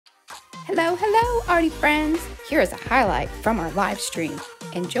Hello, hello, Arty friends. Here is a highlight from our live stream.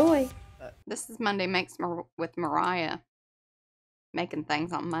 Enjoy. This is Monday Makes with Mariah. Making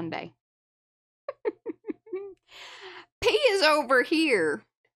things on Monday. P is over here.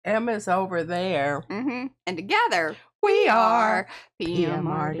 Emma's over there. And together we are PM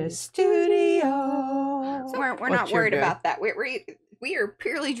Artist Studio. So we're not worried about that. We are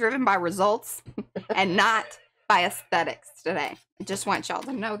purely driven by results and not by aesthetics today. I just want y'all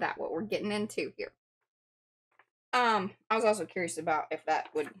to know that what we're getting into here. I was also curious about if that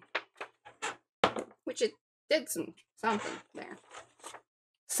would, which it did something there.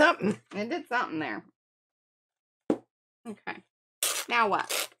 Something. It did something there. Okay. Now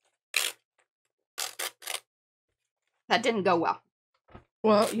what? That didn't go well.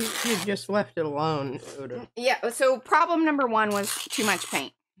 Well, you just left it alone. Yeah, so problem number one was too much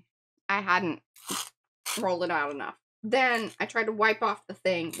paint. I hadn't rolled it out enough. Then I tried to wipe off the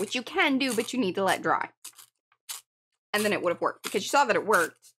thing, which you can do, but you need to let dry. And then it would have worked, because you saw that it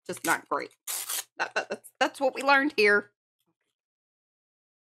worked, just not great. That's what we learned here.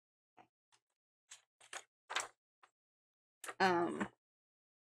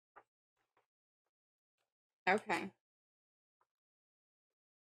 Okay.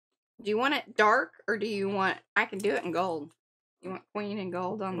 Do you want it dark, or do you want... I can do it in gold. You want queen and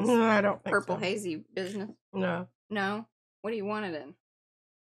gold on this I don't think purple so. hazy business? No. No? What do you want it in?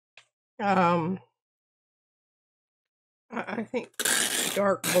 I think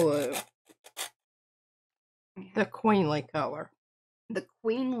dark blue. The queenly color. The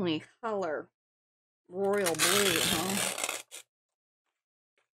queenly color. Royal blue, huh?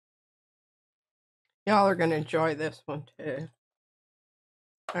 Y'all are going to enjoy this one, too.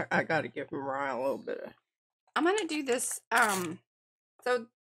 I got to give Mariah a little bit of... I'm going to do this, so...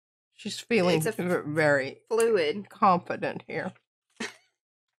 She's feeling very fluid. Confident here.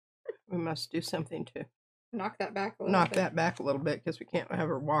 We must do something to... Knock that back a little bit. Knock that back a little bit, because we can't have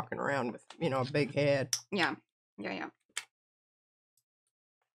her walking around with, a big head. Yeah. Yeah.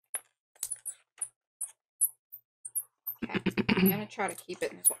 Okay. I'm going to try to keep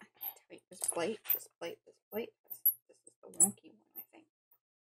it in this one. Wait, this plate. This is the wonky one, I think.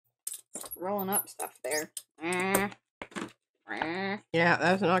 Rolling up stuff there. Yeah,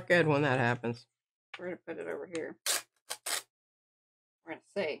 that's not good when that happens. We're going to put it over here. We're going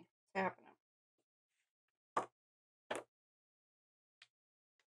to see what's happening.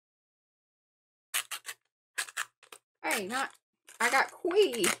 Hey, I got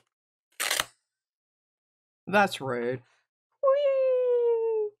quee. That's rude.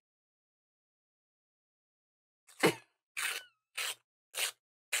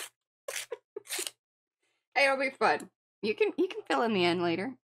 Hey, it'll be fun. You can fill in the end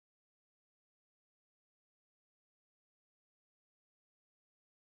later.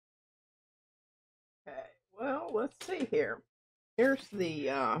 Okay, well, let's see here. Here's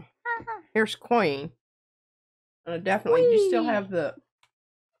the here's queen. Definitely. Do you still have the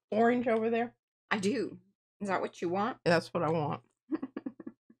orange over there? I do. Is that what you want? That's what I want.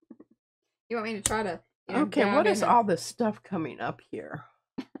 You want me to try to... Okay, what is all this stuff coming up here?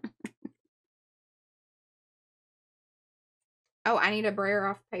 Oh, I need a brayer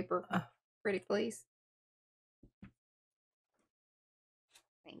off paper. Pretty please.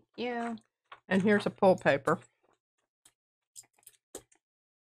 Thank you. And here's a pull paper.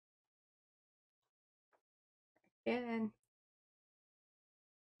 Good.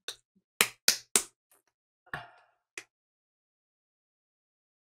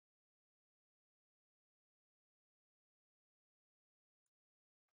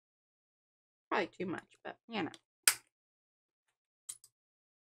 Probably too much, but you know.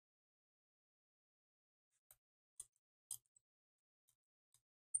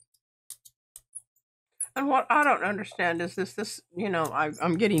 And what I don't understand is this,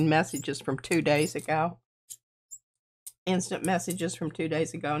 I'm getting messages from 2 days ago. Instant messages from 2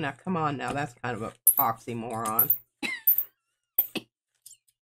 days ago. Now, come on now. That's kind of an oxymoron.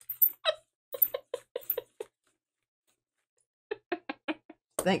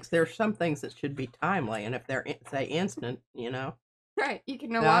 Thinks there's some things that should be timely, and if they're, say, instant, Right. You can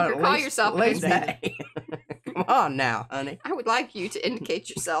no longer call yourself an instant. Come on now, honey. I would like you to indicate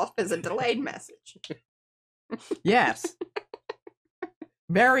yourself as a delayed message. Yes.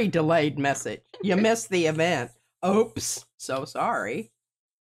 Very delayed message. You missed the event. Oops. So sorry.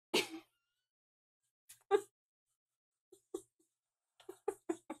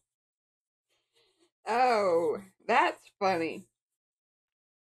 Oh, that's funny.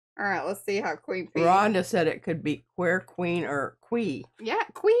 All right, let's see how Queen P. Rhonda said it could be queer, queen, or quee. Yeah,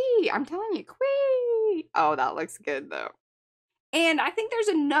 quee. I'm telling you, quee. Oh, that looks good, though. And I think there's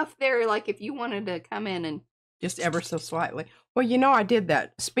enough there, like, if you wanted to come in and... Just ever so slightly. Well, you know, I did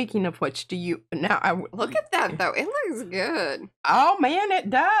that. Speaking of which, do you... Now, Look at that, though. It looks good. Oh, man, it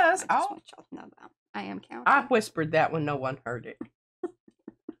does. I just want y'all to know that. I am counting. I whispered that when no one heard it.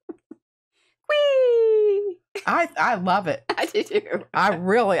 Whee! I love it. I do too. I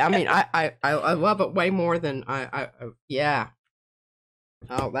really, I mean, I love it way more than yeah.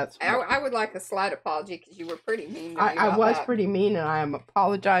 Oh, that's... I would like a slight apology because you were pretty mean to me I was that. pretty mean, and I am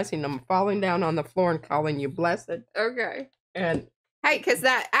apologizing. I'm falling down on the floor and calling you blessed. Okay. And hey, because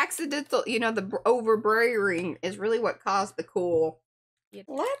that accidental, you know, the over brayering is really what caused the cool.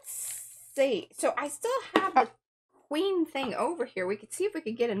 Let's see. So I still have the queen thing over here. We could see if we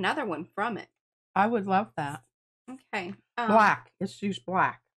could get another one from it. I would love that. Okay. Black. Let's use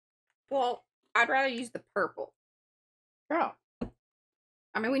black. Well, I'd rather use the purple. Girl.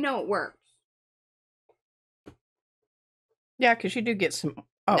 I mean, we know it works. Yeah, because you do get some...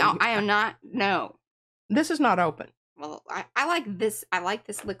 Oh, no, I am not. No. This is not open. Well, I like this. I like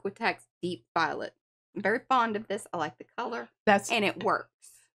this Liquitex Deep Violet. I'm very fond of this. I like the color. And it works.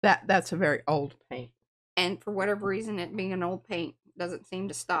 That's a very old paint. And for whatever reason, it being an old paint doesn't seem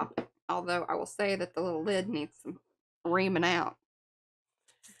to stop it. Although I will say that the little lid needs some reaming out.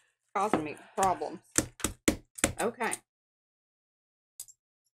 It's causing me problems. Okay.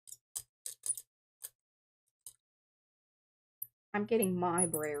 I'm getting my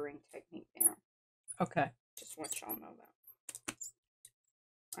brayering technique down. Okay. Just want y'all to know that.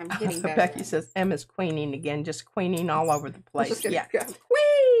 I'm getting better. Becky says Emma's queening again, just queening all over the place. Yeah. Whee!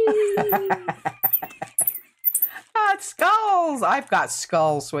 It's skulls. I've got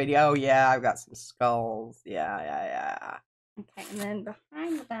skulls, sweetie. Oh yeah, I've got some skulls. Yeah. Okay, and then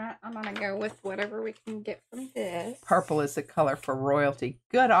behind that, I'm gonna go with whatever we can get from this. Purple is the color for royalty.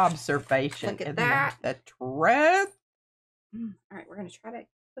 Good observation. Look at that. The truth. All right, we're gonna try to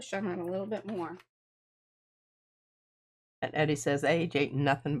push on it a little bit more. And Eddie says, age ain't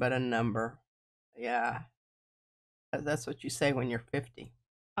nothing but a number. Yeah. That's what you say when you're 50.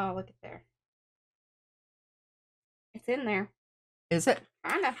 Oh, look at there. It's in there. Is it?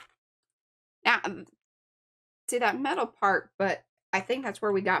 Kind of. Now, see that metal part, but I think that's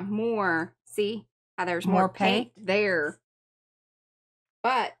where we got more. See how there's more paint there.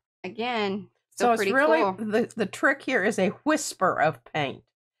 But, again, so it's really, cool. the trick here is a whisper of paint.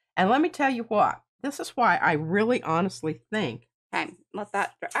 And let me tell you what. This is why I really honestly think. Okay, let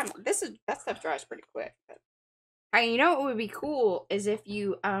that dry. That stuff dries pretty quick. But. Hey, you know what would be cool is if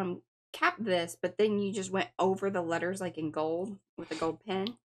you cap this, but then you just went over the letters like in gold with a gold pen.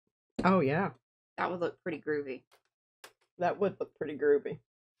 Oh yeah, that would look pretty groovy. That would look pretty groovy.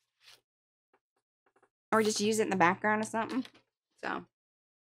 Or just use it in the background or something. So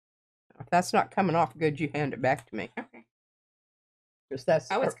if that's not coming off good, you hand it back to me. Okay.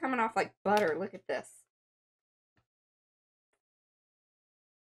 That's it's coming off like butter. Look at this.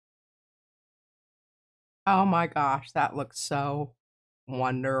 Oh my gosh, that looks so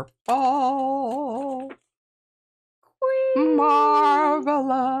wonderful. Queen.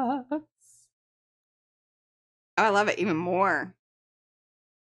 Marvelous. Oh, I love it even more.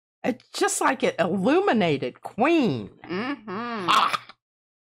 It's just like it illuminated Queen. Mm-hmm.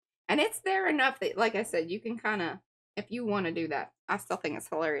 And it's there enough that, like I said, you can kind of, if you want to do that, I still think it's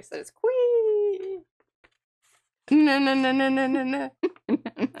hilarious that it's Queen. No. No.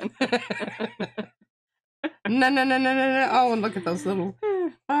 Oh, and look at those little.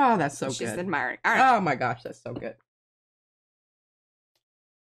 Oh, that's so good. She's admiring. All right. Oh my gosh, that's so good.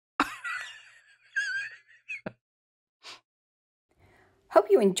 Hope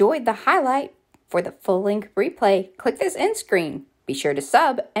you enjoyed the highlight. For the full-length replay, click this end screen. Be sure to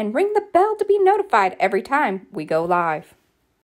sub and ring the bell to be notified every time we go live.